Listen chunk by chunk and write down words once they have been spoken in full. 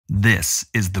This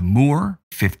is the Mooer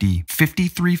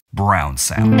 50-53 Brown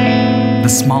sound, the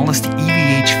smallest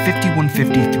EVH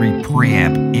 5153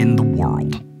 preamp in the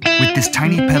world. With this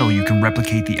tiny pedal, you can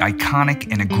replicate the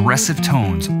iconic and aggressive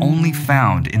tones only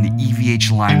found in the EVH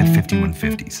line of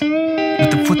 5150s.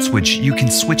 With the foot switch, you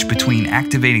can switch between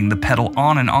activating the pedal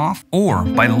on and off, or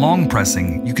by long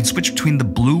pressing, you can switch between the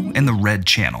blue and the red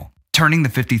channel, turning the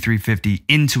 5350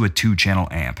 into a 2-channel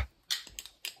amp.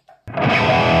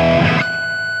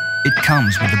 It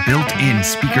comes with a built-in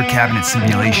speaker cabinet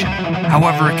simulation.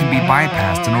 However, it can be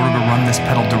bypassed in order to run this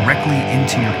pedal directly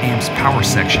into your amp's power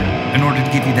section in order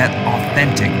to give you that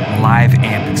authentic live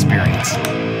amp experience.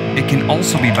 It can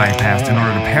also be bypassed in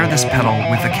order to pair this pedal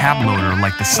with a cab loader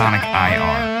like the Sonic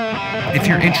IR. If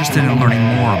you're interested in learning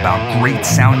more about great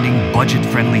sounding,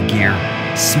 budget-friendly gear,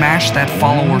 smash that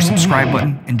follow or subscribe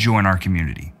button and join our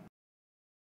community.